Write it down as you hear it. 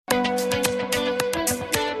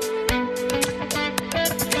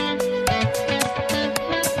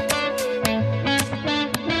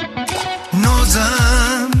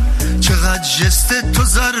برجسته تو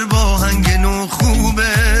زرباهنگ نو خوبه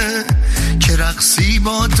که رقصی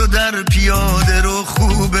با تو در پیاده رو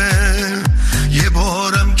خوبه یه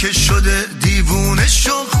بارم که شده دیوونه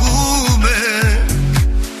شو خوبه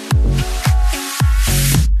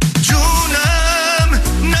جونم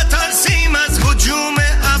نترسیم از هجوم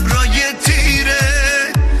ابرای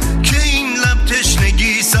تیره که این لب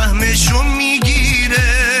تشنگی سهمشو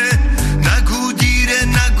میگیره نگو دیره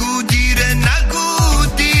نگو دیره نگو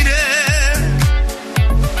دیره.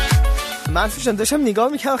 منصور داشتم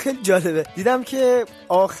نگاه میکنم خیلی جالبه دیدم که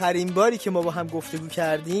آخرین باری که ما با هم گفتگو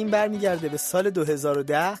کردیم برمیگرده به سال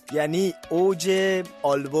 2010 یعنی اوج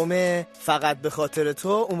آلبوم فقط به خاطر تو.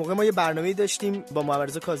 اون موقع ما یه برنامه‌ای داشتیم با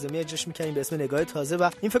محمد کاظمی اجراش می‌کردیم به اسم نگاه تازه و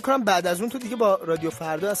این فکر کنم بعد از اون تو دیگه با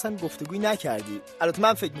رادیوفرداست اصلا گفتگویی نکردی. البته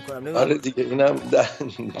من فکر می‌کنم آره دیگه اینم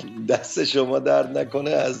دست شما درد نکنه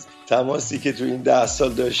از تماسی که تو این 10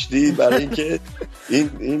 سال داشتی برای اینکه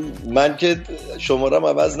این من که شمارم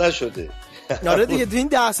عوض نشده. آره دیگه تو این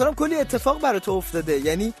 10 سالم کلی اتفاق برای تو افتاده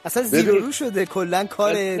یعنی اصلا زیر و رو شده کلا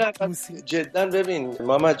کار موسیقی. جدا ببین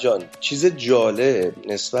محمد جان چیز جالب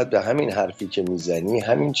نسبت به همین حرفی که میزنی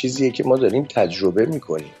همین چیزیه که ما داریم تجربه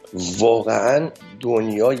میکنیم. واقعا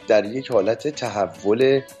دنیا در یک حالت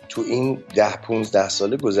تحول تو این 10-15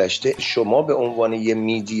 سال گذشته. شما به عنوان یه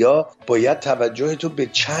میدیا باید توجه تو به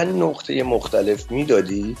چند نقطه مختلف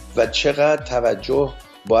میدادی و چقدر توجه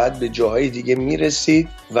باید به جاهای دیگه میرسید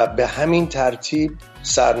و به همین ترتیب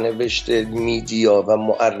سرنوشت میدیا و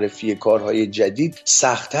معرفی کارهای جدید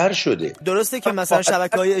سخت‌تر شده. درسته که مثلا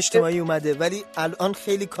شبکه‌های اجتماعی اومده ولی الان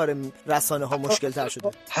خیلی کار رسانه ها مشکل‌تر شده.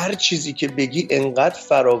 هر چیزی که بگی انقدر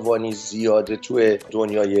فراوانی زیاده توی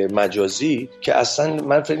دنیای مجازی که اصلا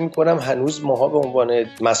من فکر می‌کنم هنوز ماها به عنوان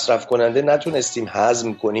مصرف کننده نتونستیم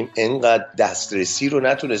هضم کنیم، انقدر دسترسی رو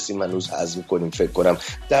نتونستیم هنوز هضم کنیم. فکر کنم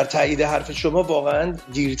در تایید حرف شما واقعا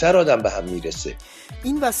دیرتر آدم به هم میرسه.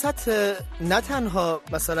 این وسط نه تنها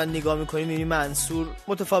مثلا نگاه میکنیم میبینیم منصور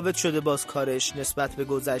متفاوت شده باز کارش نسبت به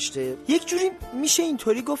گذشته. یک جوری میشه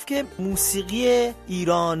اینطوری گفت که موسیقی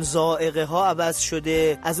ایران ذائقه ها عوض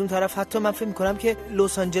شده. از اون طرف حتی من فکر میکنم که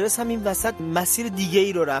لس آنجلس هم این وسط مسیر دیگه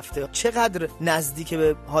ای رو رفته. چقدر نزدیک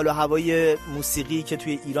به حال و هوای موسیقی که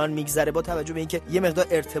توی ایران میگذره با توجه به اینکه یه مقدار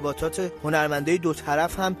ارتباطات هنرمندای دو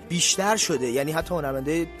طرف هم بیشتر شده، یعنی حتی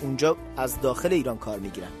هنرمندای اونجا از داخل ایران کار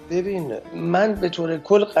میگیرن. ببین من به طور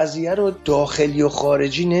کل قضیه رو داخلی و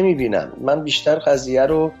خارجی نمیبینم. من بیشتر قضیه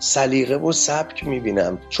رو سلیقه و سبک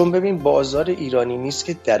میبینم. چون ببین بازار ایرانی نیست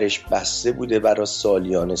که درش بسته بوده برای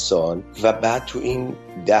سالیان سال و بعد تو این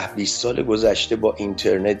 10-20 سال گذشته با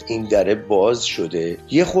اینترنت این دره باز شده.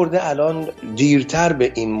 یه خورده الان دیرتر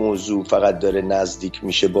به این موضوع فقط داره نزدیک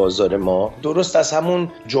میشه بازار ما. درست از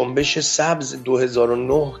همون جنبش سبز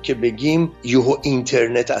 2009 که بگیم یهو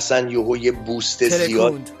اینترنت اصلا یهو یه بوست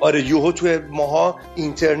زیاد. آره یهو توی ماها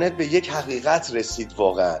اینترنت به یک حقیقت رسید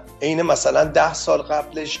واقعا. عین مثلا 10 سال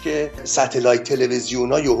قبلش که ستلایت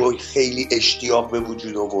تلویزیونا یهو خیلی اشتیاق به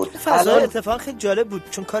وجود آورد. فضا اتفاق خیلی جالب بود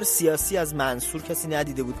چون کار سیاسی از منصور کسی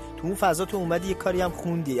ندیده بود. تو اون فضا تو اومدی یه کاری هم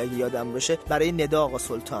خوندی اگه یادم باشه برای ندا آقا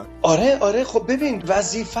سلطان. آره خب ببین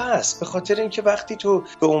وظیفه است. به خاطر اینکه وقتی تو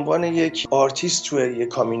به عنوان یک آرتیست توی یک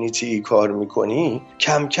کامیونیتی کار میکنی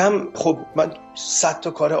کم کم خب من 100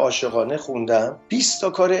 تا کار عاشقانه خوندم، 20 تا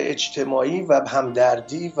کار اجتماعی و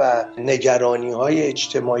همدردی و نگرانی‌های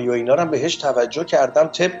اجتماعی و اینا رو بهش توجه کردم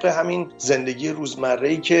طبق همین زندگی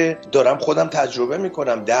روزمره‌ای که دارم خودم تجربه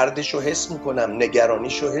میکنم، دردشو حس میکنم،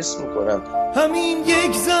 نگرانیشو حس میکنم. همین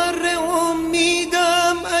یک ذره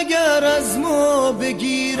امیدم اگر از ما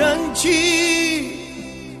بگیرن چی؟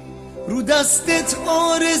 رو دستت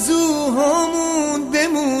آرزوهامون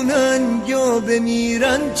بمونن یا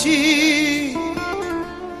بمیرن چی؟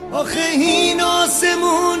 آخه این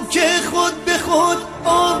آسمون که خود به خود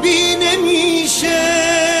آبی نمیشه.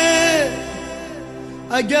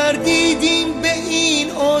 اگر دیدیم به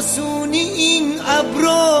این آسونی این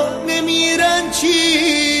ابرا نمیرن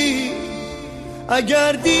چی؟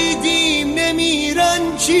 اگر دیدیم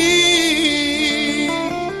نمیرن چی؟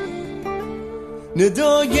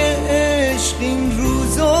 ندای عشق این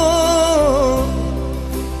روزا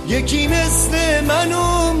یکی مثل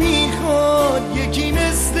منو میخواد، یکی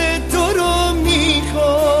مثل تو رو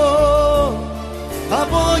میخواد.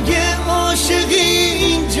 هوای عاشقی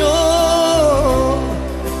اینجا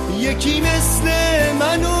یکی مثل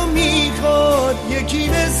منو میخواد، یکی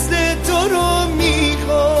مثل تو رو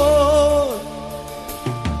میخواد.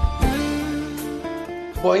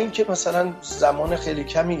 با این که مثلا زمان خیلی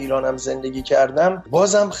کمی ایرانم زندگی کردم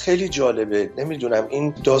بازم خیلی جالبه. نمیدونم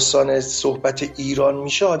این داستان صحبت ایران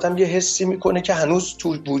میشه آدم یه حسی میکنه که هنوز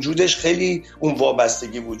تو وجودش خیلی اون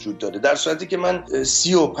وابستگی وجود داره، در صورتی که من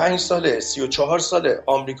 35 ساله 34 ساله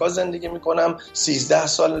آمریکا زندگی میکنم، 13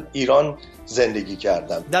 سال ایران زندگی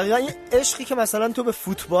کردم. دقیقاً یه عشقی که مثلا تو به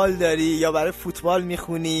فوتبال داری یا برای فوتبال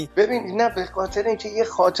میخونی. ببین نه، به خاطر اینکه یه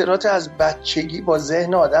خاطرات از بچگی با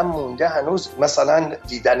ذهن آدم مونده هنوز، مثلا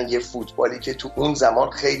دیدن یه فوتبالی که تو اون زمان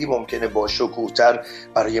خیلی ممکنه با شکوه‌تر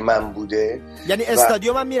برای من بوده. یعنی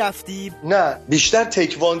استادیوم هم میرفتی؟ نه بیشتر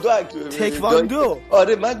تکواندو.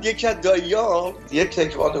 آره من یکی از داییام یک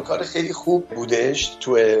تکواندوکار خیلی خوب بودش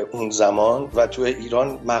تو اون زمان و تو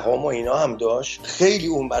ایران مقام و اینا هم داشت. خیلی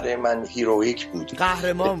اون برای من هیرویک بود،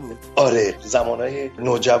 قهرمان بود. آره زمانهای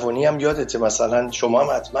نوجوانی هم یادته، مثلا شما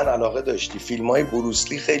هم حتما علاقه داشتی فیلم‌های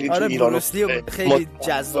بروسلی خیلی تو ایران بروسلی خیلی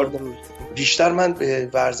جذاب بود. بیشتر من به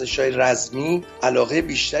ورزش‌های رزمی علاقه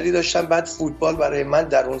بیشتری داشتم. بعد فوتبال برای من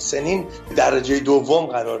در اون سنین درجه دوم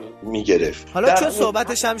قرار می‌گرفت. حالا چه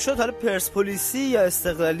صحبتش هم شد، حالا پرسپولیسی یا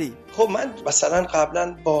استقلالی؟ خب من مثلا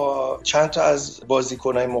قبلا با چند تا از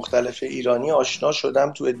بازیکن‌های مختلف ایرانی آشنا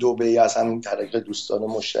شدم تو دبی، از همین طریق دوستان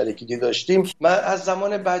مشترکی داشتیم. من از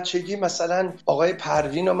زمان بچگی مثلا آقای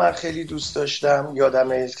پروین رو من خیلی دوست داشتم،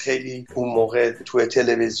 یادمه خیلی اون موقع تو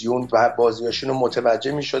تلویزیون و بازیاشون رو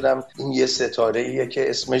متوجه می‌شدم این یه ستاره‌ایه که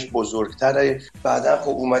اسمش بزرگتره. بعدا خب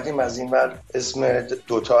اومدیم از این ور اسم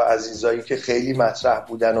دوتا عزیزایی که خیلی مطرح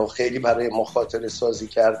بودن و خیلی برای مخاطره سازی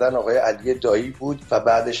کردن، آقای علی دایی بود و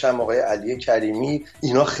بعدش هم آقای علی کریمی.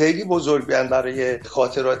 اینا خیلی بزرگن برای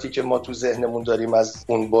خاطراتی که ما تو ذهنمون داریم از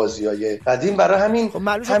اون بازی‌های قدیم. برای همین خب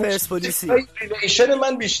معلومه پرسپولیسی ریلیشن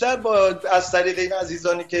من بیشتر با از طریق این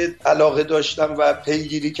عزیزانی که علاقه داشتم و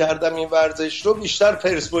پیگیری کردم این ورزش رو بیشتر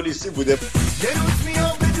پرسپولیسی بوده.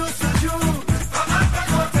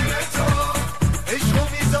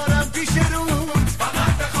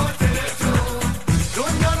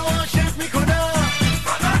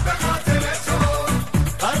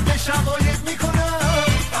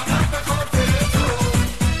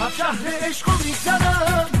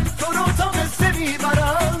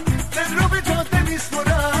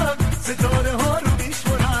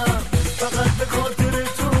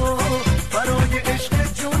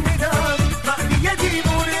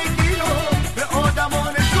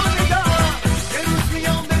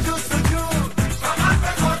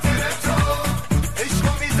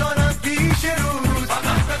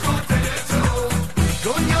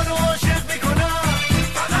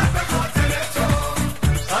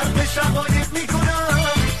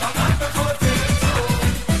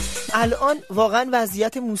 الان واقعا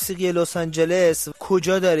وضعیت موسیقی لس آنجلس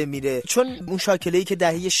کجا داره میره؟ چون اون شاکله‌ای که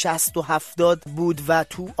دهه 60 و 70 بود و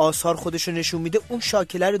تو آثار خودشو نشون میده، اون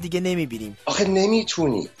شاکله رو دیگه نمیبینیم. آخه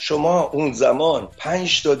نمیتونی شما اون زمان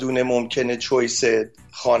 5 تا دونه ممکنه چویس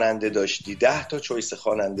خواننده داشتی، 10 تا چویس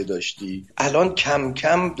خواننده داشتی. الان کم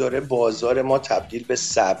کم داره بازار ما تبدیل به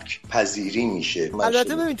سبک پذیری میشه.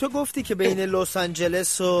 البته ببین تو گفتی که بین لس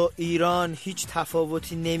آنجلس و ایران هیچ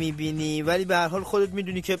تفاوتی نمیبینی، ولی به هر حال خودت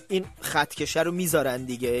میدونی که این خطکشه رو میذارن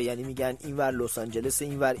دیگه، یعنی میگن اینور لس آنجلس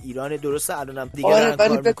اینور ایران. درسته الانم دیگه دارن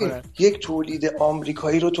کار میکنن. یک تولید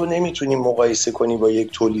آمریکایی رو تو نمیتونی مقایسه کنی با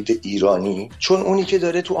یک تولید ایرانی، چون اونی که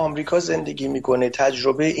داره تو آمریکا زندگی میکنه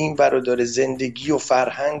تجربه اینور رو داره، زندگی و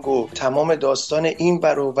فرهنگ و تمام داستان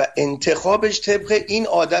اینور و انتخابش طبق این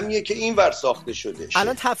آدمیه که اینور ساخته شده.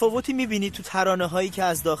 الان تفاوتی میبینی تو ترانه هایی که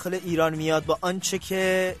از داخل ایران میاد با آنچه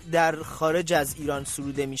که در خارج از ایران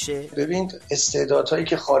سروده میشه؟ ببین استعدادهایی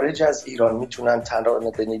که خارج از ایران میتونن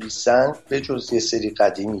ترانه بنویسن به جز یه سری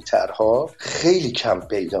قدیمی ترها خیلی کم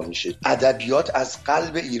پیدا میشه. ادبیات از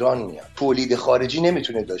قلب ایران میاد، تولید خارجی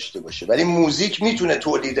نمیتونه داشته باشه، ولی موزیک میتونه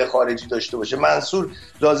تولید خارجی داشته باشه. منصور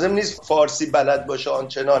لازم نیست فارسی بلد باشه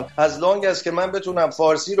آنچنان، از لانگ است که من بتونم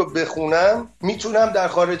فارسی رو بخونم میتونم در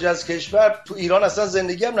خارج از کشور، تو ایران اصلا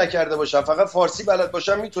زندگی هم نکرده باشم، فقط فارسی بلد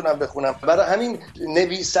باشم میتونم بخونم. برای همین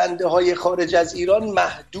نویسنده های خارج از ایران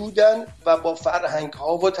محدودن و با فرهنگ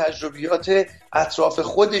ها و تجربیات اطراف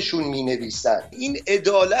خودشون می نویسن. این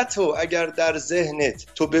عدالت رو اگر در ذهنت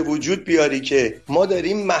تو به وجود بیاری که ما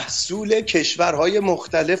داریم محصول کشورهای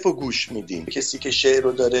مختلف رو گوش میدیم، کسی که شعر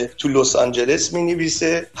رو داره تو لس آنجلس می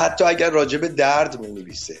نویسه حتی اگر راجب درد می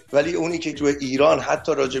نویسه، ولی اونی که تو ایران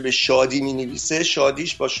حتی راجب شادی می نویسه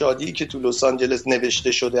شادیش با شادی که تو لس آنجلس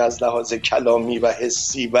نوشته شده از لحاظ کلامی و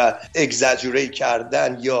حسی و اگزاجوریت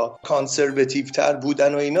کردن یا کانسرواتیو تر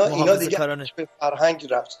بودن و اینا دیگه به فرهنگ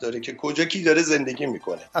ربط داره که کجا کی داره زندگی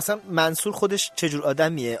میکنه. اصلا منصور خودش چجور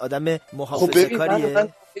آدمیه؟ آدم محافظه‌کاریه؟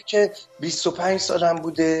 که 25 سالم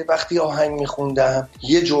بوده وقتی آهنگ میخوندم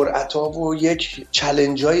یه جرأتا و یک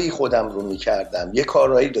چالنجایی خودم رو میکردم، یه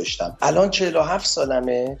کارایی داشتم. الان 47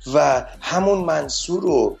 سالمه و همون منصور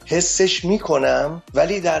رو حسش میکنم،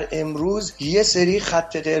 ولی در امروز یه سری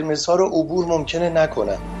خط قرمزها رو عبور ممکنه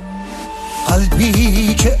نکنم.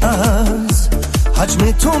 قلبی که از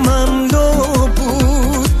حجم تو مملو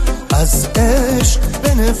بود، از عشق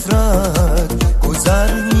به نفرت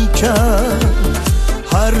گذر میکرد.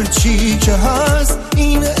 هر چی که هست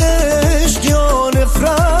این عشق یا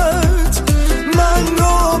نفرت، من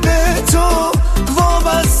رو به تو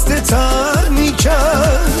وابسته تر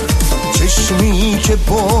میکرد. چشمی که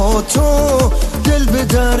با تو دل به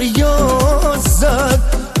دریا زد،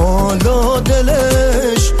 حالا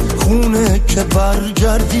دلش خونه که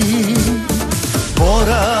برگردی. با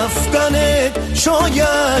رفتنت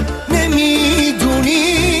شاید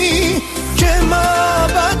نمیدونی که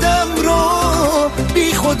معبدم رو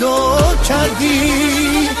بی خدا کردی.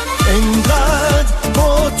 انقدر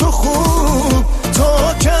با تو خوب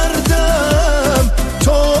تا کردم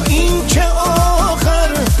تا این که آخر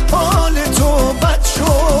حال تو بد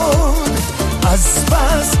شد. از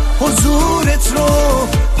بس حضورت رو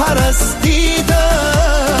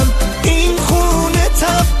پرستیدم، این خونه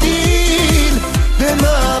تبدیل به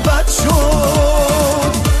معبد شد.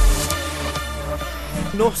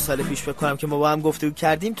 9 سال پیش فکر کنم که ما با هم گفتگو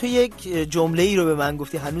کردیم، تو یک جمله ای رو به من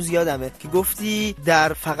گفتی، هنوز یادمه، که گفتی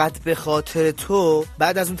در فقط به خاطر تو،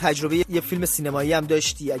 بعد از اون تجربه یه فیلم سینمایی هم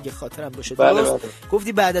داشتی اگه خاطرم باشه، بله.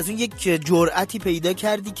 گفتی بعد از اون یک جرأتی پیدا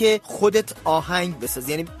کردی که خودت آهنگ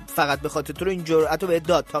بسازی، یعنی فقط به خاطر تو رو این جرأت رو بهت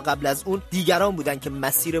داد. تا قبل از اون دیگران بودن که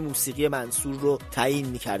مسیر موسیقی منصور رو تعیین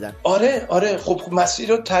می‌کردن. آره خب مسیر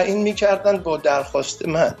رو تعیین می‌کردن با درخواست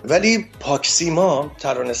من، ولی پاکسیما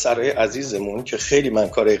ترانه سرای عزیزمون که خیلی من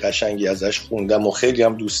کارهای قشنگی ازش خوندم و خیلی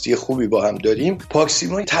هم دوستی خوبی با هم داریم،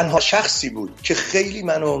 پاکسیما تنها شخصی بود که خیلی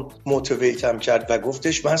منو موتیویتم کرد و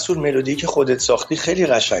گفتش منصور ملودی که خودت ساختی خیلی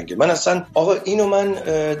قشنگه. من اصلا آقا اینو من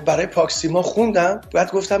برای پاکسیما خوندم،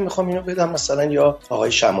 بعد گفتم میخوام اینو بدم مثلا یا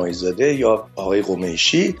آقای زاده یا آقای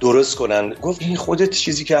قمیشی درست کنن. گفت این خودت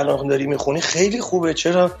چیزی که الان داری میخونی خیلی خوبه،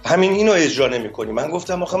 چرا همین اینو اجرا نمیکنی؟ من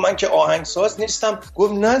گفتم آخه من که آهنگساز نیستم.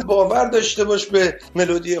 گفت نه باور داشته باش به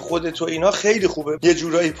ملودی خودت و اینا خیلی خوبه. یه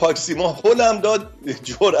جورایی پاکسیما هولم داد،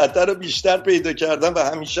 جرأت رو بیشتر پیدا کردم و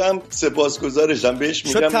همیشه هم سپاسگزارشم بهش.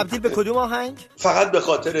 میگم شد تبدیل به کدوم آهنگ؟ فقط به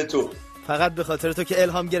خاطر تو. فقط به خاطر تو که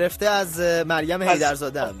الهام گرفته از مریم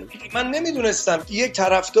حیدرزاده هم بود. من نمیدونستم یک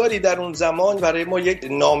طرفداری در اون زمان برای ما یک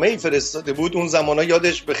نامه‌ای فرستاده بود. اون زمانا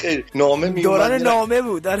یادش بخیر نامه میومد، دوران نامه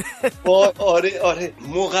بود. آره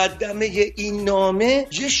مقدمه این نامه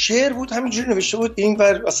یه شعر بود همینجوری نوشته بود،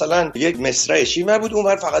 اینور مثلا یک مصرعش اینور بود،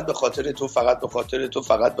 اونور فقط به خاطر تو، فقط به خاطر تو،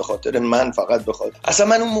 فقط به خاطر من، فقط به خاطر. اصلا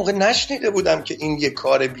من اون موقع نشنیده بودم که این یک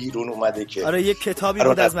کار بیرون اومده که آره یک کتابی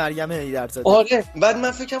بود از مریم حیدرزاده. آره بعد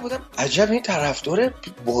من فکر بودم عجب این طرفدار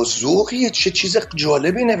با ذوقیه، چه چیز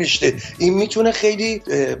جالبی نوشته، این میتونه خیلی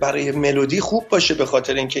برای ملودی خوب باشه به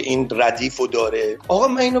خاطر اینکه این ردیفو داره. آقا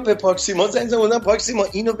من اینو به پاکسیما زنگ زدم، پاکسیما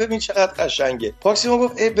اینو ببین چقدر قشنگه. پاکسیما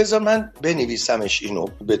گفت بذار من بنویسمش اینو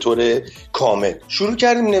به طور کامل. شروع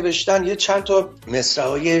کردیم نوشتن، یه چند تا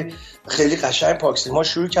مصرعای خیلی قشنگ پاکسیما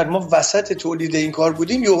شروع کرد. ما وسط تولید این کار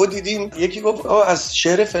بودیم، یهو دیدیم یکی گفت از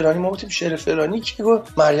شعر فلانی. ما گفتیم شعر فلانی کی؟ گفت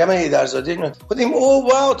مریم حیدرزاده. اینو گفتیم او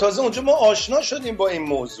واو، تازه اونجا ما آشنا شدیم با این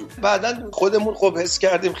موضوع. بعداً خودمون خب حس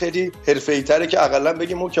کردیم خیلی حرفه‌ای‌تره که حداقل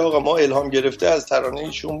بگیم که آقا ما الهام گرفته از ترانه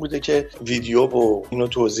ایشون بوده که ویدیو و اینو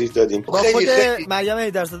توضیح دادیم. با خود مریم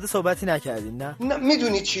حیدرزاده صحبتی نکردیم. نه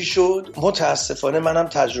میدونی چی شد؟ متاسفانه منم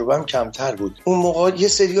تجربه‌ام کمتر بود. اون موقع یه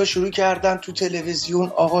سریا شروع کردن تو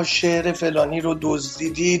تلویزیون آقا شعر فلانی رو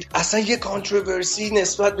دزدیدید. اصلا یه کانتروورسی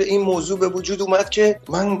نسبت به این موضوع به وجود اومد که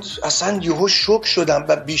من اصلا یهو شوک شدم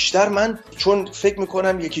و بیشتر من چون فکر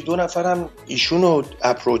میکنم یکی دو نفرم ایشونو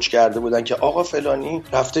اپروچ کرده بودن که آقا فلانی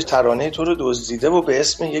رفته ترانه تو رو دزدیده و به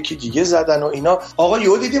اسم یکی دیگه زدن و اینا. آقا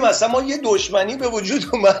یهو دیدیم اصلا ما یه دشمنی به وجود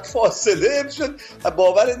اومد، فاصله شد.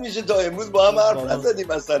 باورت میشه تا امروز با هم حرف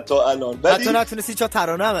نزدیم اصلا تا الان. حتی نتونستی چه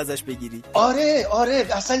ترانه هم ازش بگیری. آره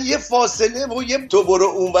اصلا یه فاصله و یه تو برو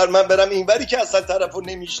اونور من برم اینوری که اصلا طرفو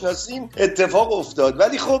نمیشناسیم اتفاق افتاد.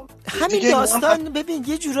 ولی خب همین داستان ببین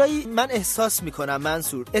یه جورایی من احساس میکنم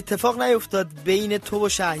منصور اتفاق نیفتاد بین تو و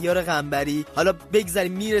شهریار شهریار قنبری. حالا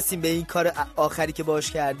بگذاریم میرسیم به این کار آخری که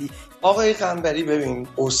باش کردی. آقای قنبری ببین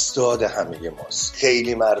استاد همه ماست،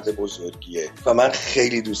 خیلی مرد بزرگیه و من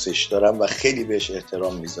خیلی دوستش دارم و خیلی بهش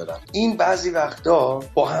احترام میذارم. این بعضی وقتا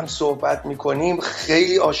با هم صحبت میکنیم،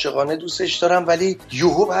 خیلی عاشقانه دوستش دارم، ولی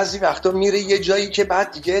یهو بعضی وقتا میره یه جایی که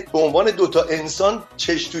بعد دیگه به عنوان دوتا انسان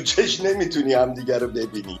چش تو چش نمیتونی هم دیگه رو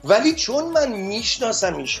ببینی. ولی چون من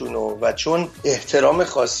میشناسم ایشونو و چون احترام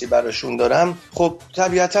خاصی براشون دارم، خب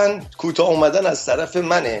طبیعتاً کوتاه اومدن از طرف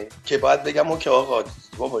منه که باید بگم که آقا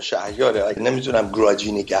بابا شهریاره، نمیتونم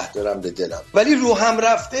گراجی نگه دارم به دلم. ولی رو هم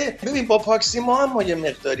رفته. ببین با پاکسیما هم ما یه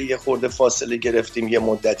مقداری یه خورده فاصله گرفتیم یه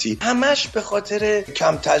مدتی، همش به خاطر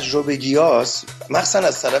کم تجربگیاست، مخصوصا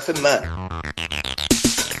از طرف من.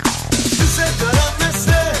 دوست دارم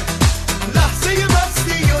مثل لحظه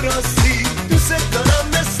مستی و راستی، دوست دارم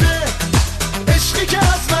مثل عشقی که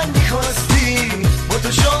از من میخواستی، با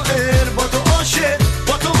تو شاعر، با تو عاشق،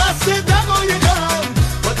 با تو مست دقایقم،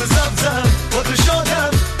 با تو زمزم، با تو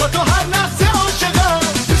شادم، با تو هر لحظه عاشقم.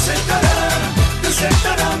 دوست دارم، دوست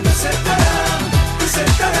دارم، دوست دارم،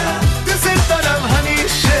 دوست دارم، دوست دارم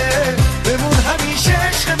همیشه، بمون همیشه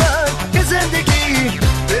عشق من، که زندگی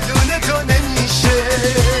بدون تو نمیشه.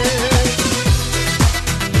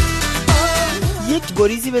 یک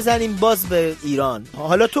گریزی بزنیم باز به ایران.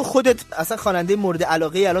 حالا تو خودت اصلا خواننده مورد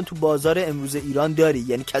علاقه الان تو بازار امروز ایران داری؟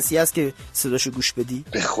 یعنی کسی هست که صداشو گوش بدی؟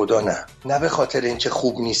 به خدا نه به خاطر اینکه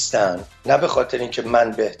خوب نیستن، نه به خاطر اینکه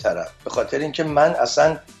من بهترم، به خاطر اینکه من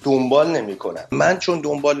اصلا دنبال نمیکنم. من چون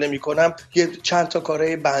دنبال نمیکنم یه چند تا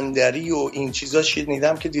کارهای بندری و این چیزا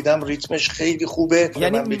شنیدم که دیدم ریتمش خیلی خوبه.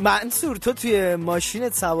 یعنی منصور تو توی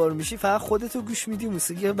ماشینت سوار میشی فقط خودتو گوش میدی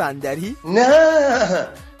موسیقی بندری؟ نه،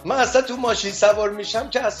 من اصلا تو ماشین سوار میشم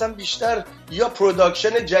که اصلا بیشتر یا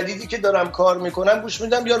پروداکشن جدیدی که دارم کار میکنم گوش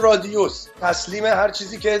میدم یا رادیوس، تسلیم هر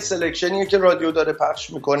چیزی که سلکشنیه که رادیو داره پخش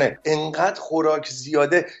میکنه. انقدر خوراک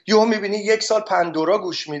زیاده. یهو میبینی یک سال پندورا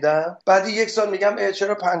گوش میدم، بعد یک سال میگم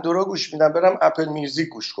چرا پندورا گوش میدم، برم اپل میوزیک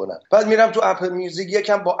گوش کنم، بعد میرم تو اپل میوزیک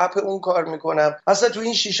یکم با اپ اون کار میکنم. اصلا تو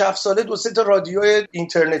این 6-7 ساله 2-3 تا رادیوی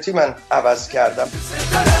اینترنتی من عوض کردم.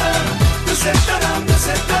 دوست دارم،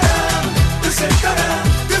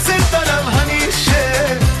 دوست دارم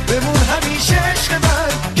همیشه، بمون همیشه عشق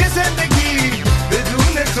من، که زندگی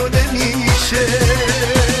بدون تو نمیشه.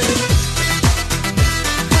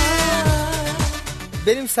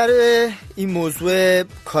 بریم سر این موضوع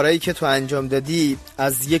کارهایی که تو انجام دادی.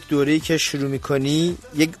 از یک دوره‌ای که شروع میکنی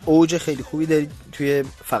یک اوج خیلی خوبی داری توی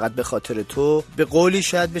فقط به خاطر تو. به قولی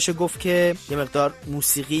شاید بشه گفت که یه مقدار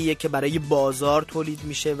موسیقیه که برای بازار تولید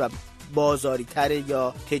میشه و بازاری تره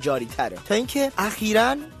یا تجاری تره، تا اینکه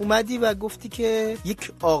اخیراً اومدی و گفتی که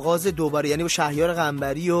یک آغاز دوباره، یعنی با شهریار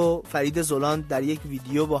قنبری و فرید زولان در یک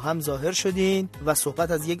ویدیو با هم ظاهر شدین و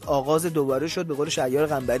صحبت از یک آغاز دوباره شد، به قول شهریار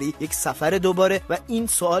قنبری یک سفر دوباره. و این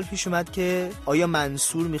سوال پیش اومد که آیا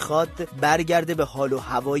منصور میخواد برگرده به حال و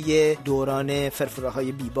هوای دوران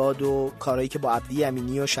فرفره‌های بیباد و کارهایی که با عبدی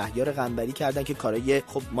امینی و شهریار قنبری کردن که کارهای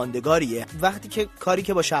خب ماندگاریه؟ وقتی که کاری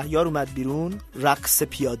که با شهریار اومد بیرون، رقص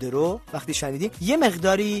پیاده رو وقتی شنیدیم یه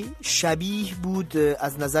مقداری شبیه بود،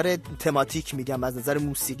 از نظر تماتیک میگم، از نظر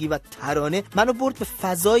موسیقی و ترانه منو برد به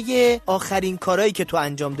فضای آخرین کارهایی که تو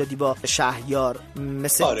انجام دادی با شهریار،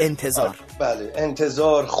 مثل انتظار. بله،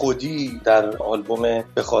 انتظار، خودی در آلبوم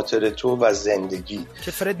به خاطر تو و زندگی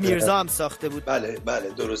که فرد میرزا هم ساخته بود. بله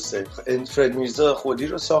درسته، فرد میرزا خودی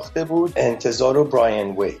رو ساخته بود، انتظار رو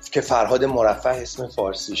براین وید که فرهاد مرفه اسم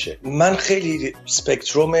فارسیشه. من خیلی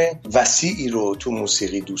سپکتروم وسیعی رو تو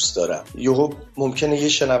موسیقی دوست دارم. یهو ممکنه یه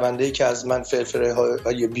شنونده‌ای که از من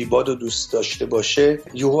فرفره‌های بیباد رو دوست داشته باشه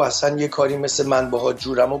یهو اصلا یه کاری مثل من باها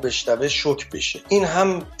جورمو بشنوه شوک بشه. این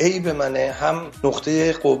هم عیب منه، هم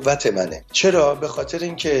نقطه قوت منه. چرا؟ به خاطر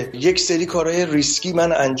اینکه یک سری کارهای ریسکی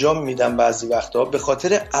من انجام میدم بعضی وقتا به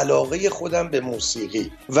خاطر علاقه خودم به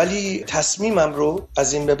موسیقی، ولی تصمیمم رو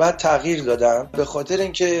از این به بعد تغییر دادم به خاطر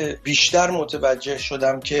اینکه بیشتر متوجه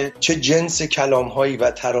شدم که چه جنس کلام‌هایی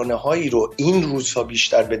و ترانه‌هایی رو این روزها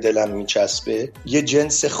بیشتر به دلم میچسبه. یه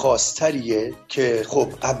جنس خاص‌تریه که خب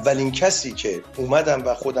اولین کسی که اومدم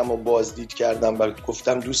و خودم رو بازدید کردم و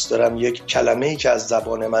گفتم دوست دارم یک کلمه‌ای که از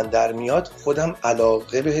زبان من در میاد خودم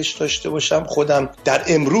علاقه بهش داشته باشم. خودم در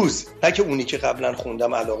امروز، نه که اونی که قبلا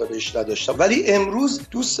خوندم علاقه بهش نداشتم، ولی امروز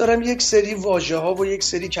دوست دارم یک سری واژه‌ها و یک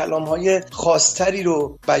سری کلام‌های خاص‌تری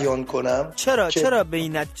رو بیان کنم. چرا به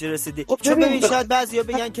این نتیجه رسیدی؟ خب چون ببین شاید بعضیا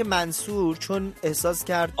بگن که منصور چون احساس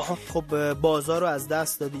کرد خب بازار رو از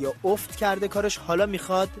دست دادی یا افت کرده کارش، حالا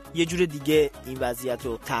میخواد یه جور دیگه این وضعیت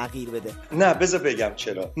رو تغییر بده. نه بذار بگم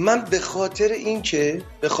چرا. من به خاطر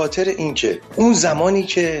اینکه اون زمانی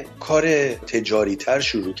که کار تجاری تر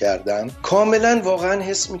شروع کردم میکنم کاملا واقعا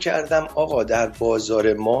حس میکردم آقا در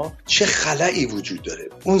بازار ما چه خلایی وجود داره.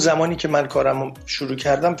 اون زمانی که من کارم شروع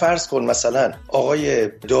کردم فرض کن مثلا آقای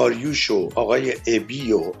داریوش و آقای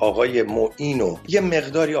ابی و آقای معین و یه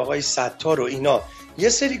مقداری آقای ستار و اینا یه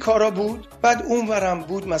سری کارا بود، بعد اونورم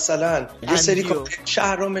بود مثلا یه سری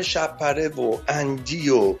شهرام شبپره و اندی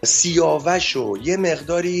و سیاوش و یه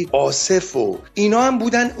مقداری آصف و اینا هم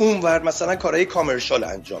بودن اونور مثلا کارهای کامرشال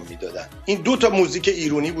انجام میدادن. این 2 تا موزیک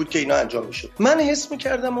ایرانی بود که اینا انجام میشد. من حس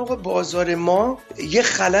میکردم آقا بازار ما یه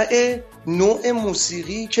خلأ نوع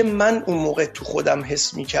موسیقی که من اون موقع تو خودم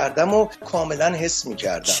حس میکردم و کاملا حس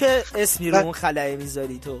میکردم. چه اسمی رو اون خلأ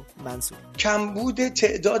میذاری تو منصور؟ کمبود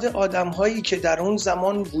تعداد آدم‌هایی که در اون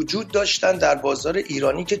زمان وجود داشتن در بازار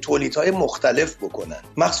ایرانی که تولیدهای مختلف بکنن.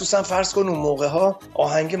 مخصوصا فرض کن اون موقع‌ها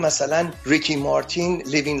آهنگ مثلا ریکی مارتین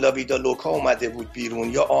لیوین لا ویدا لوکا اومده بود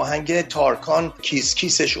بیرون، یا آهنگ تارکان کیس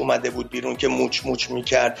کیسش اومده بود بیرون که موچ موچ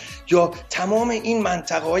میکرد، یا تمام این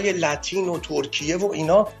منطقه‌های لاتین و ترکیه و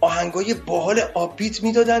اینا آهنگای باحال آپبیت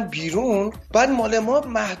میدادن بیرون. بعد مال ما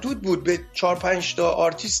محدود بود به 4-5 تا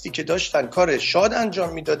آرتیستی که داشتن کار شاد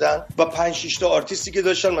انجام میدادن و 5-6 تا آرتیستی که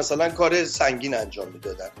داشتن مثلا کار سنگین انجام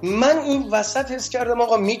میدادن. من اون وسط حس کردم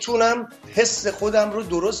آقا میتونم حس خودم رو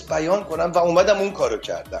درست بیان کنم و اومدم اون کارو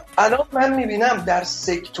کردم. الان من میبینم در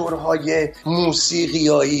سکتورهای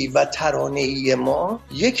موسیقیایی و ترانه‌ای ما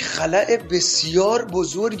یک خلأ بسیار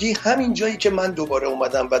بزرگی همین جایی که من دوباره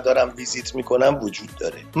اومدم و دارم ویزیت میکنم وجود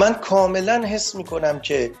داره. من کاملا حس میکنم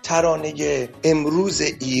که ترانه امروز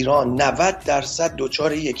ایران 90%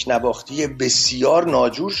 دچار یک نواختی بسیار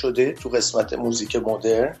ناجور شده تو قسمت موزیک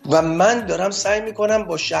مدرن و من دارم سعی میکنم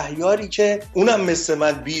با شهیاری که اونم مثل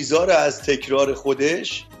من بیزار از تکرار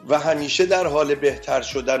خودش و همیشه در حال بهتر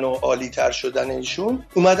شدن و عالی‌تر شدن ایشون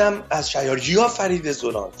اومدم از شهیاری یا فرید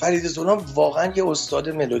زولان واقعا یه استاد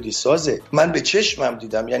ملودی سازه. من به چشمم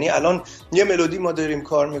دیدم. یعنی الان یه ملودی ما داریم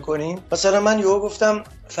کار میکنیم، مثلا من یهو گفتم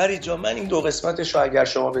فرید جان من این 2 قسمتش رو اگر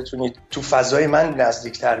شما بتونید تو فضای من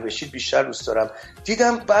نزدیکتر بشید بیشتر دوست دارم.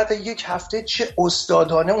 دیدم بعد 1 هفته چه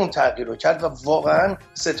استادانه اون تغییر رو کرد و واقعا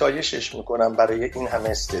ستایشش میکنم برای این همه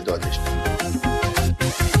استعدادش.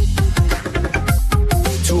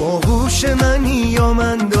 تو آغوش منی یا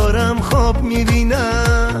من دارم خواب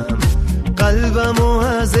میبینم، قلبمو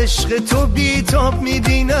از عشق تو بیتاب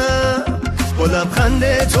میبینم، با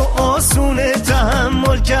لبخند تو آسونه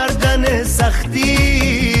تحمل کردن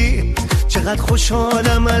سختی. چقدر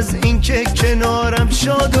خوشحالم از این که کنارم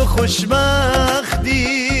شاد و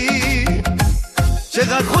خوشبختی،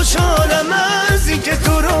 چقدر خوشحالم از این که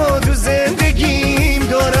تو رو تو زندگیم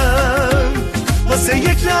دارم، واسه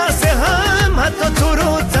یک لحظه هم حتی تو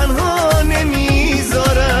رو تنها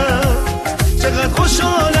نمیذارم. چقدر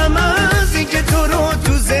خوشحالم از این که تو رو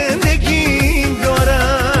تو زندگیم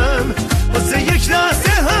دارم، واسه یک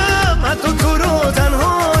لحظه هم حتی تو رو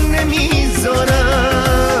تنها نمیذارم.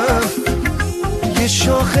 یه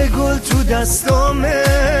شاخ گل تو دستامه،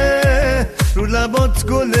 رو لبات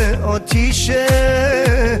گل آتیشه،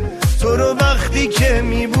 تو رو وقتی که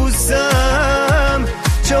میبوسم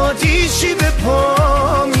چه آتیشی به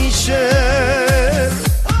پا میشه.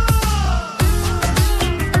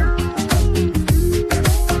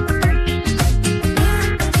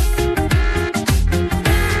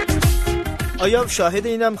 آیا شاهد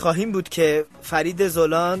اینم خواهیم بود که فرید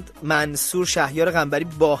زولان، منصور، شهیار قنبری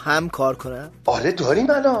با هم کار کنن؟ آره داریم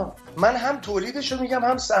الان. من هم تولیدشو میگم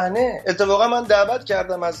هم صحنه. اتفاقا من دعوت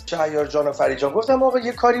کردم از شهیار جان و فرید جان، گفتم آقا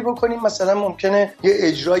یه کاری بکنیم مثلا ممکنه یه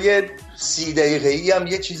اجرای 30 دقیقه‌ای هم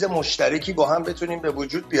یه چیز مشترکی با هم بتونیم به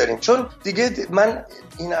وجود بیاریم، چون دیگه من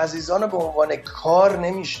این عزیزان رو به عنوان کار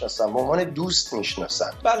نمیشناسم، به عنوان دوست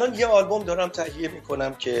میشناسم. و الان یه آلبوم دارم تهیه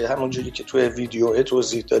میکنم که همونجوری که توی ویدیو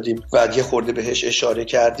توضیح دادیم و یه خورده بهش اشاره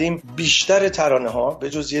کردیم، بیشتر ترانه ها به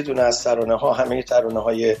جز یه دونه از ترانه ها همه ترانه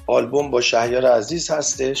های آلبوم با شهیار عزیز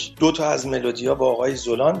هستش. 2 تا از ملودیا با آقای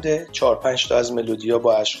زولانده، 4-5 تا از ملودیا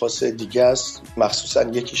با اشخاص دیگه است، مخصوصا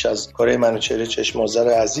یکیش از کارهای منوچهر چشم‌آذر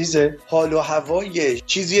عزیزه. حال و هوای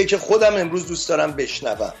چیزیه که خودم امروز دوست دارم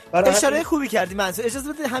بشنوم. اشاره خوبی کردی منصور.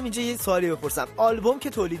 اجازه بده همینجا یه سوالی بپرسم. آلبوم که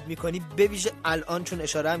تولید میکنی به ویژه الان چون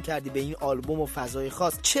اشاره هم کردی به این آلبوم و فضای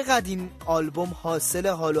خاص، چقدر این آلبوم حاصل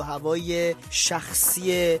حال و هوای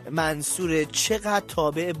شخصی منصوره، چقدر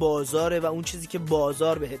تابع بازاره و اون چیزی که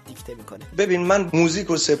بازار بهت دیکته میکنه؟ ببین من موزیک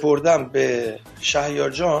و بردم به شهریار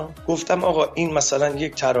جان، گفتم آقا این مثلا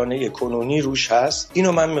یک ترانه کنونی روش هست،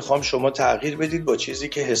 اینو من میخوام شما تغییر بدید با چیزی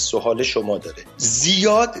که حس و حال شما داره.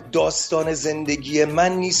 زیاد داستان زندگی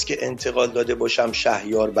من نیست که انتقال داده باشم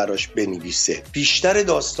شهریار براش بنویسه، بیشتر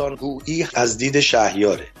داستان گویی از دید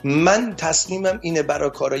شهریاره. من تصمیمم اینه برای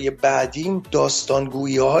کارهای بعدیم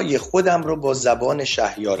داستانگویی های خودم رو با زبان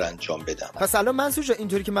شهریار انجام بدم. پس الان منصور جان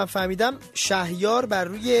اینطوری که من فهمیدم شهریار بر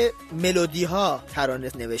روی ملودی ها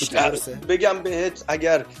ترانه نوشته، درسته؟ بگم بهت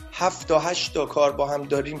اگر 7 تا 8 تا کار با هم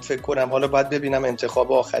داریم فکر کنم، حالا باید ببینم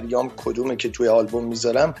انتخاب آخریام کدومه که توی آلبوم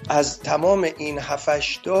میذارم، از تمام این 7-8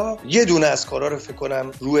 تا یه دونه از کارا رو فکر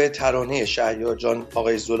کنم روی ترانه شهریار جان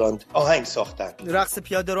آقای زولاند آهنگ ساختن. رقص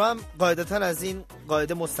پیاده رو هم قاعدتاً از این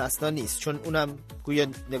قاعده مستثنا نیست، چون اونم گویا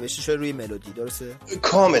نوشته شده روی ملودی، درسته؟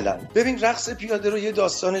 کاملا. ببین رقص پیاده رو یه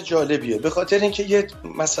داستان جالبیه، به خاطر اینکه یه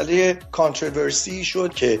مسئله کانتروورسی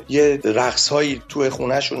شد که یه رقص‌هایی توی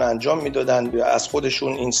خونه‌شون انجام میدادن، از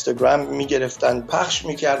خودشون اینستاگرام میگرفتن پخش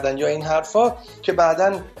میکردن یا این حرفا، که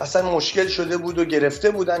بعداً اصلا مشکل شده بود و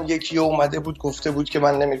گرفته بودن. یکی اومده بود گفته بود که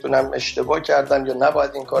من نمیدونم اشتباه کردم یا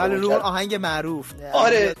نباید این کارو می‌کردم. رو آهنگ معروف.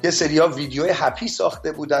 آره یه سریا ویدیوی هپی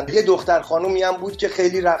ساخته بودن. یه دختر خانومی هم بود که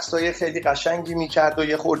خیلی رقصای خیلی قشنگی میکرد و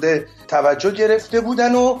یه خورده توجه گرفته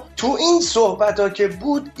بودن و تو این صحبتا که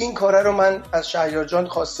بود این کاره رو من از شهریار جان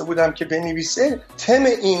خواسته بودم که بنویسه. تم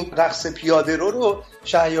این رقص پیاده رو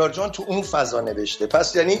شهریار جان تو اون فضا نوشته.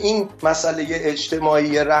 پس یعنی این مسئله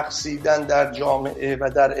اجتماعی رقصیدن در جامعه و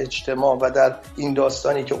در اجتماع و در این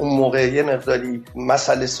داستانی که اون موقع یه مقداری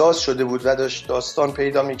مسئله ساز شده بود و داشت داستان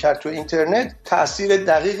پیدا میکرد تو اینترنت، تأثیر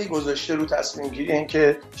دقیقی گذاشته رو تصمیم گیری این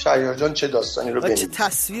که شهریار جان چه داستانی رو بنویسه. چه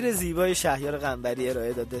تصویر زیبای شهریار قنبری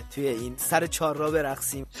ارائه داده توی این سر چهارراه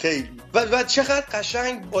برقصیم. خیلی و چقدر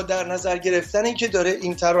قشنگ با در نظر گرفتن این که داره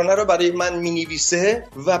این ترانه رو برای من مینویسه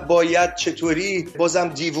و باید چطوری بازم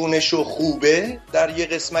دیوونشو خوبه در یه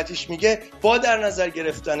قسمتیش میگه، با در نظر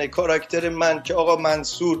گرفتن کاراکتر من که آقا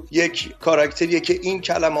منصور یک کاراکتریه که این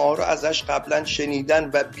کلمه ها رو ازش قبلا شنیدن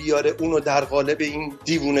و بیاره اونو در قالب این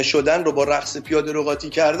دیوونه شدن رو با رقص پیاده رو قاطی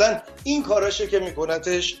کردن. این کاراشه که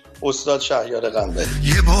میکنتش استاد شهریار قنبری.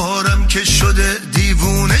 یه بارم که شده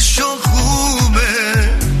دیوونشو خوبه،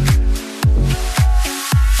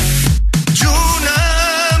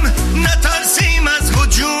 جونم نترسیم از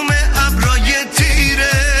هجوم ابرای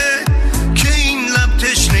تیره که این لب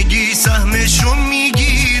تشنگی سهمشو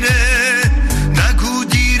میگیره. نگو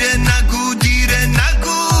دیره نگو دیره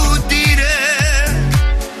نگو دیره،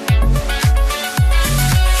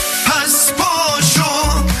 پس پاشو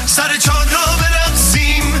سر چهارراه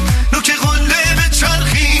برقصیم، نوک قله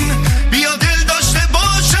بچرخیم، بیا دل داشته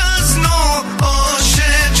باش از نو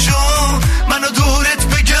عاشق شو، منو دورت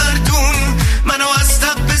بگردون، منو از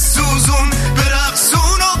تب بسوزون،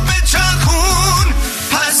 برقصون و بچرخون.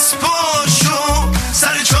 پس پاشو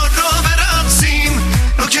سر چهارراه برقصیم،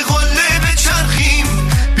 نوک قله بچرخیم،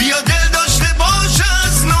 بیا دل داشته باش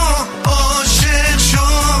از نو عاشق شو،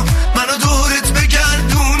 منو دورت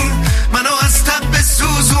بگردون، منو از تب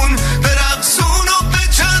بسوزون، برقصون و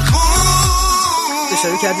بچرخون.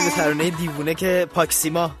 اشاره کردی به ترانه دیوونه که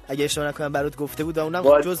پاکسیما اگه اشتباه نکنم برات گفته بود و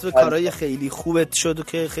اونم جزو کارهای خیلی خوبت شد و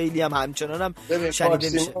که خیلی هم همچنانم شنیده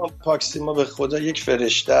میشه. پاکسیما به خدا یک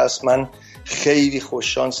فرشته است. من خیلی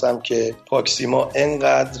خوششانسم که پاکسیما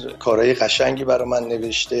انقدر کارهای قشنگی برای من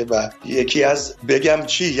نوشته و یکی از بگم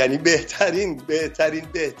چی یعنی بهترین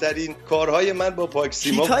کارهای من با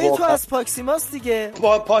پاکسیما. هیتای تو از پاکسیماست دیگه.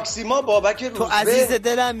 با پاکسیما بابک روبه، تو عزیز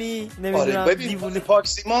دلمی، نمیدونم دیوونه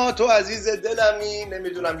پاکسیما، تو عزیز دلمی،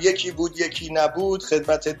 نمیدونم یکی بود یکی نبود،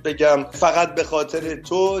 خدمتت بگم فقط به خاطر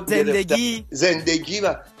تو، زندگی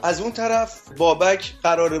و از اون طرف بابک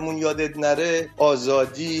قرارمون یادت نره،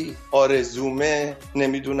 آزادی، آرزومه،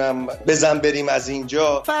 نمیدونم بزن بریم از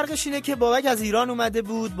اینجا. فرقش اینه که بابک از ایران اومده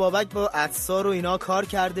بود، بابک با اتسار و اینا کار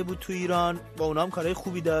کرده بود تو ایران، با اونا هم کارهای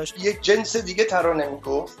خوبی داشت، یک جنس دیگه ترانه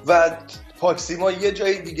میگفت و پاکسیما یه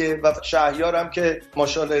جای دیگه و شهریارم که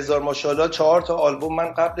ماشاءالله هزار ماشاءالله 4 تا آلبوم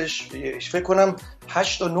من قبلش فکر کنم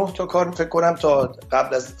 8 تا 9 تا کار فکر کنم تا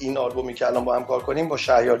قبل از این آلبومی که الان با هم کار کنیم با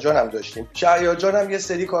شهریار جان هم داشتیم. شهریار جان هم یه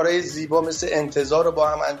سری کارهای زیبا مثل انتظار رو با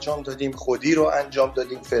هم انجام دادیم، خودی رو انجام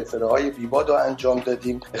دادیم، فرفره‌های بیباد رو انجام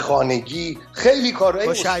دادیم، خانگی، خیلی کارهای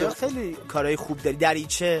با شهریار خیلی کارهای خوب داری.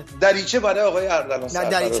 دریچه برای آقای اردلان نه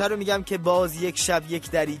دریچه رو میگم که باز یک شب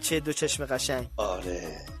یک دریچه دو چشم قشنگ. آره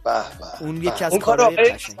به اون یکی از کارهای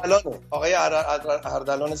قشنگ آقای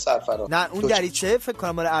اردلان سرفراز. نه اون دریچه فکر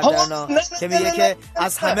کنم مال اردلان که میگه که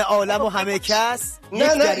از همه عالم و همه کس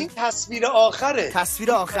نه این تصویر آخره.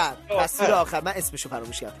 تصویر آخر من اسمشو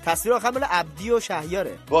فراموش کردم. تصویر آخر مال عبدی و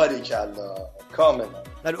شهیاره. باریکلا کاملا.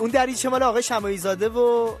 ولی اون دریچه مال آقای شماعی زاده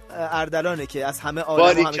و اردلانه که از همه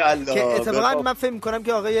عالم که اتفاقا من فکر می‌کنم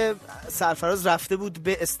که آقای سرفراز رفته بود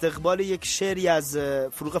به استقبال یک شعری از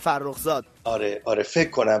فروغ فرخزاد. آره فکر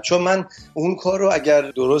کنم، چون من اون کار رو اگر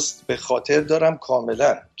درست به خاطر دارم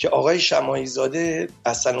کاملا که آقای شماعی زاده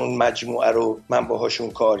اصلا اون مجموعه رو من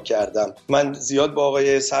باهاشون کار کردم. من زیاد با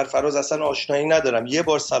آقای سرفراز اصلا آشنایی ندارم، یه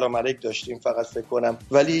بار سلام علیک داشتیم فقط فکر کنم،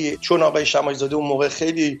 ولی چون آقای شماعی زاده اون موقع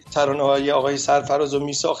خیلی ترانه‌های آقای سرفراز رو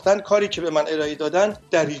میساختن، کاری که به من ارائه دادن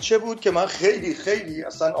دریچه بود که من خیلی خیلی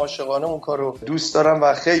اصلا عاشقانه اون کار رو دوست دارم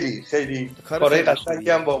و خیلی خیلی کارهای قشنگی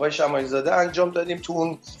هم با آقای شماعی زاده انجام دادیم تو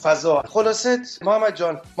اون فضا. خلاصه محمد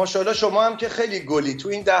جان ماشاءالله شما هم که خیلی گلی تو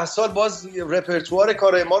این 10 سال باز رپرتوار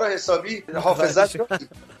کارهای ما رو حسابی حافظت کردید.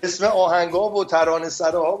 اسم آهنگا و ترانه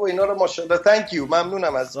سراها و اینا رو ماشاءالله thank you.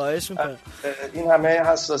 ممنونم از این همه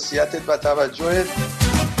حساسیتت و توجهت.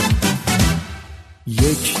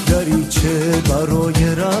 یک دریچه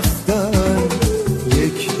برای رفتن،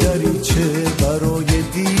 یک دریچه برای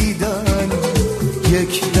دیدن،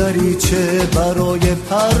 یک دریچه برای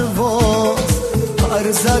پرواز،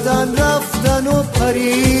 پر زدن رفتن و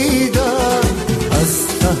پریدن از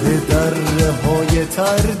ته دره های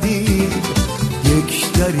تردید،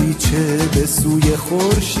 یک دریچه به سوی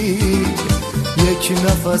خورشید، یک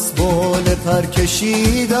نفس بال پر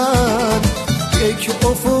کشیدن، یک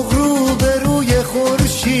افق رو به روی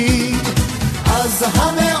خورشید، از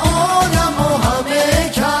همه عالم و همه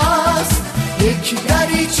کس یک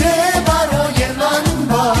دریچه برای من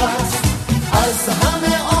بست، از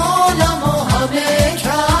همه عالم و همه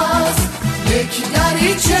کس یک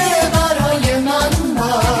دریچه برای من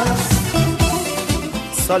بست.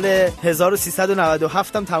 سال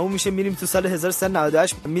 1397 هم تموم میشه، میریم تو سال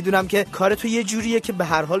 1398. میدونم که کار تو یه جوریه که به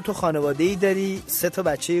هر حال تو خانواده‌ای داری، 3 تا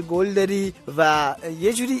بچه گل داری و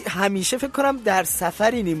یه جوری همیشه فکر کنم در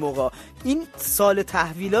سفرین این موقع. این سال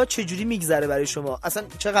تحویلات چجوری میگذره برای شما؟ اصلا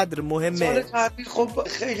چقدر مهمه؟ سال تحویل خب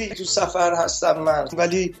خیلی تو سفر هستم من،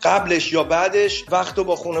 ولی قبلش یا بعدش وقتو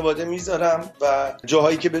با خانواده میذارم و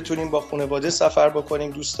جاهایی که بتونیم با خانواده سفر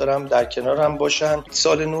بکنیم دوست دارم در کنارم باشن.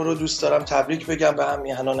 سال نو رو دوست دارم تبریک بگم به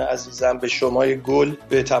همیهنان عزیزم، به شمای گل،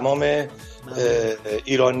 به تمام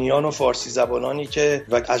ایرانیان و فارسی زبانانی که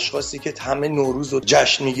و اشخاصی که همه نوروز رو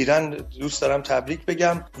جشن میگیرن دوست دارم تبریک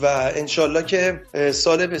بگم و انشالله که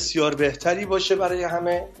سال بسیار بهتری باشه برای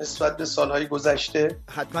همه نسبت به سالهای گذشته.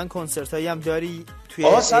 حتما کنسرت هایی هم داری توی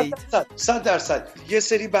 100%. یه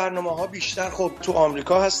سری برنامه‌ها بیشتر خب تو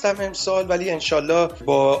آمریکا هستم امسال، ولی انشالله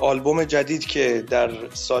با آلبوم جدید که در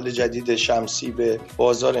سال جدید شمسی به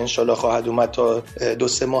بازار انشالله خواهد اومد تا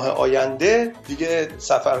 2-3 ماه آینده دیگه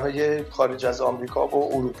سفرهای خارج از آمریکا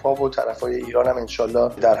و اروپا و طرفای ایران هم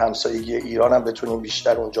انشالله در همسایگی ایران هم بتونیم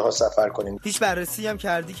بیشتر اونجاها سفر کنیم. هیچ بررسی هم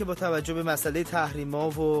کردی که با توجه به مسئله تحریما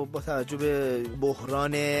و با توجه به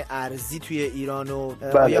بحران ارزی توی ایران و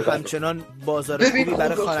یا همچنان بازار خوبی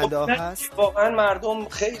برای خواننده‌ها هست؟ واقعا مردم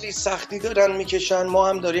خیلی سختی دارن میکشن، ما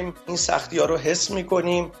هم داریم این سختی‌ها رو حس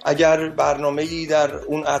میکنیم. اگر برنامه‌ای در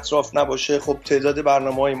اون اطراف نباشه خب تعداد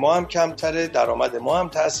برنامه‌های ما هم کمتره، درآمد ما هم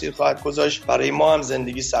تأثیر خواهد گذاشت، برای ما هم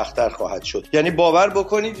زندگی سخت‌تر خواهد شد. یعنی باور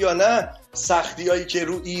بکنید یا نه سختیایی که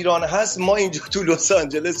رو ایران هست ما اینجا تو لس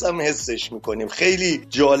آنجلس هم حسش میکنیم. خیلی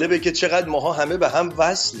جالبه که چقدر ماها همه به هم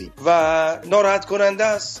وصلیم و ناراحت کننده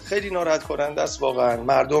است، خیلی ناراحت کننده است واقعا.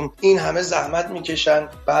 مردم این همه زحمت میکشن،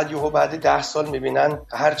 بعد 10 سال میبینن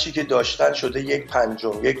هر چی که داشتن شده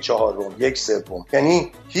 1/5، 1/4، 1/3.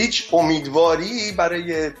 یعنی هیچ امیدواری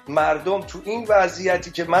برای مردم تو این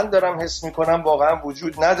وضعیتی که من دارم حس میکنم واقعا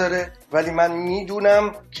وجود نداره. ولی من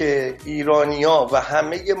میدونم که ایرانی‌ها و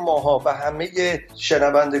همه ماها و همه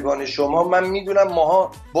شنوندگان شما، من میدونم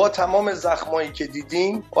ماها با تمام زخمایی که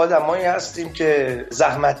دیدیم آدمایی هستیم که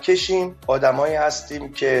زحمت کشیم، آدمایی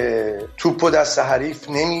هستیم که توپو دست حریف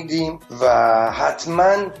نمیدیم و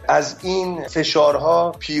حتما از این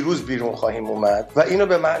فشارها پیروز بیرون خواهیم اومد و اینو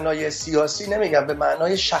به معنای سیاسی نمیگم، به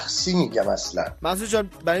معنای شخصی میگم. اصلا منصور جان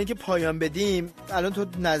برای اینکه پایان بدیم، الان تو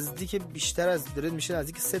نزدیک بیشتر از داره میشه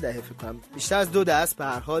نزدیک 3 دهه فکر کنم، بیشتر از 2 دهه به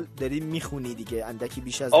هر حال داری میخونی دیگه، اندکی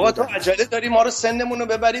بیش از آقا تو عجله داری ما رو سنمون رو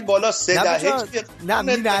ببری بالا 3 دهه؟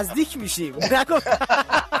 نه نزدیک میشیم.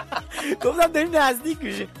 گفتم داریم نزدیک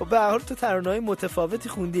میشه. خب به هر حال تو ترانه‌های متفاوتی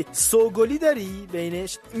خوندی. سوگلی داری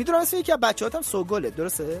بینش؟ میدونم اسم یکی از بچه‌هاتم سوگله،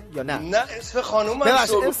 درسته یا نه؟ نه اسم خانومم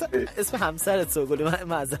سوگله. اسم همسرت سوگلی.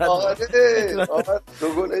 معذرت. آره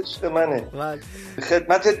سوگل عشق منه.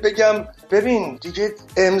 خدمتت بگم ببین دیگه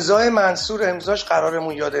امضای منصور امضاش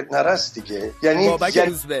قرارمون یادت نرست دیگه. یعنی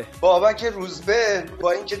بابک روزبه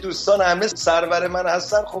با اینکه دوستان همه سرور من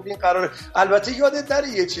هستن، خب این قرار البته یادت نره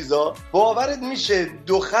یه چیزا. باورت میشه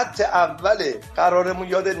 2 خط اول قرارمون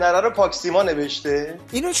یادت نره رو پاکسیما نوشته؟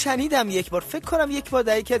 اینو شنیدم یک بار، فکر کنم یک بار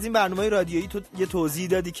در یکی از این برنامه‌های رادیویی تو یه توضیح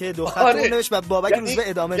دادی که 2 خط رو نوشت و بابک روزبه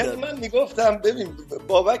ادامه داد. من میگفتم ببین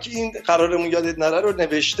بابک این قرارمون یادت نره رو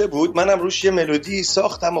نوشته بود، منم روش یه ملودی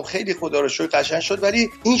ساختم و خیلی خدا رو شکر قشنگ شد، ولی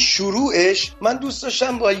این شروعش من دوست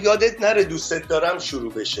داشتم با یادت نره دوستت دارم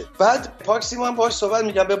شروع بشه. بعد پاکسیما هم باهاش صحبت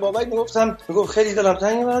می‌کردم، به بابک میگفت خیلی دلم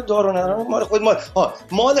تنگ برات دارو ندارم، مال خود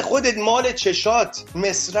مال خودت مال چشات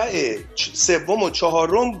مصرع 3 و 4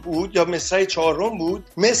 بود یا مصرع 4 بود،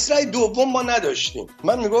 مصرع 2 ما نداشتیم.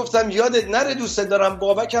 من میگفتم یادت نره دوست دارم.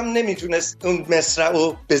 بابک هم نمیتونست اون مصرع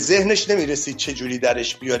رو به ذهنش نمیرسید چه جوری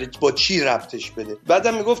درش بیاره، با چی ربطش بده.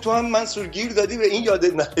 بعدم میگفت تو هم منصور گیر دادی به این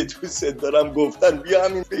یادت نره دوست دارم، گفتن بیا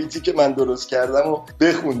همین بیتی که من درست کردم و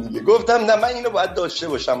بخون دیگه. گفتم نه من اینو باید داشته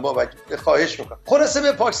باشم بابک، خواهش میکنم. خلاصه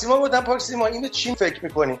به پاکسیما گفتم پاکسیما اینو چی فکر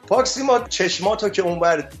میکنی؟ پاکسیما چشماتو که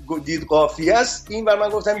اونور دید قافیه است، این بر من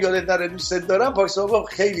گفتم یادت نره دوست دارم. پاکسیما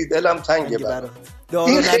گفت خیلی دلم تنگه برات.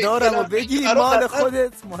 دارو ندارم و بگی مال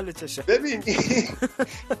خودت مال چشه. ببین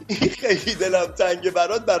این خیلی دلم تنگه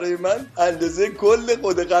برات برای من اندازه کل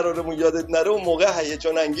خود قرارمون یادت نره و موقع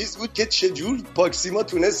هیجان انگیز بود که چجور پاکسیما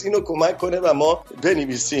تونست اینو کمک کنه و ما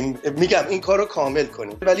بنویسیم، میگم این کارو کامل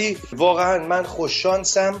کنیم. ولی واقعا من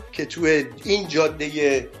خوششانسم که توی این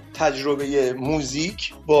جاده تجربه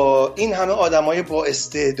موزیک با این همه آدمای با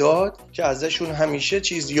استعداد که ازشون همیشه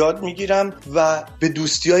چیز یاد میگیرم و به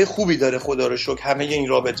دوستیای خوبی داره خدا رو شکر همه این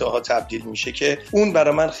رابطه ها تبدیل میشه که اون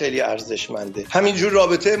برای من خیلی ارزشمنده. همینجور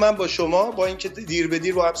رابطه من با شما، با اینکه دیر به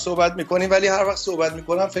دیر با هم صحبت میکنیم ولی هر وقت صحبت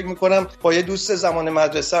میکنم فکر میکنم با یه دوست زمان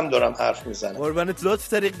مدرسه‌ام دارم حرف میزنم. قربانت لطف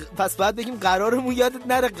داری. پس بعد بگیم قرارمون یادت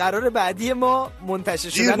نره، قرار بعدی ما منتشر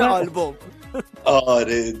شدن آلبوم.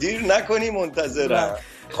 آره دیر نکنی، منتظرم.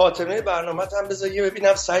 خاتمه برنامه‌ت هم بذار یه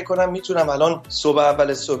ببینم، سعی کنم میتونم الان صبح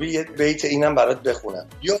اول صبح یه بیت اینم برات بخونم.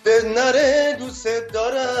 یادت نره دوست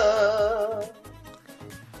دارم،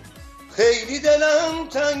 خیلی دلم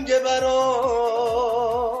تنگ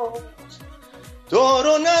برات،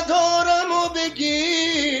 دارو ندارم و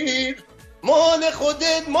بگیر مال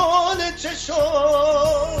خودت مال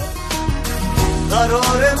چشات.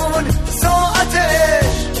 قرارمون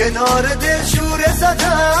ساعتش کنار دل شوره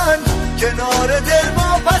زدن، کنار دل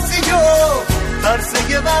ما پسیو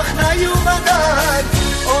ترسه وقت نیومدن.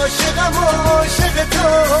 عاشقم و عاشق تو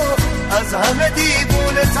از همه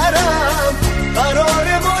دیوونه ترم،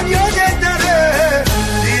 قرارمون یادت نره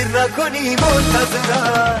دیر نکنی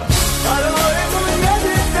منتظرم. قرارمون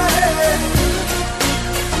یادت نره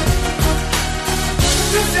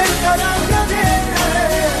دوست دارم یادت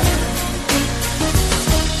نره.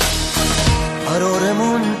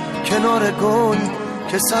 قرارمون کنار گل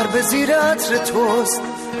که سر به زیر عطر توست،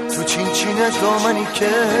 تو چین چینش دامنی که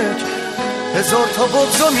 1000 تا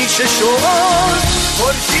بغضا میشه شد.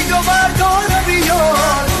 خورشید و بردار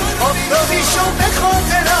بیار آفتابی شو به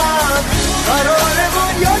خاطرم،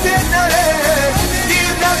 قرارمون یادت نره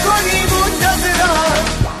دیر نکنی منتظرم.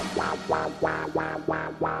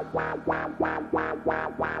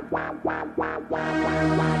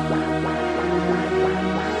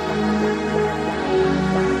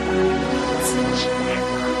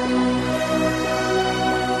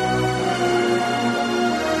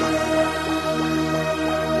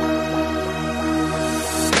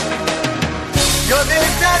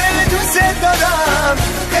 یادت نره دوست دارم،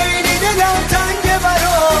 خیلی دلم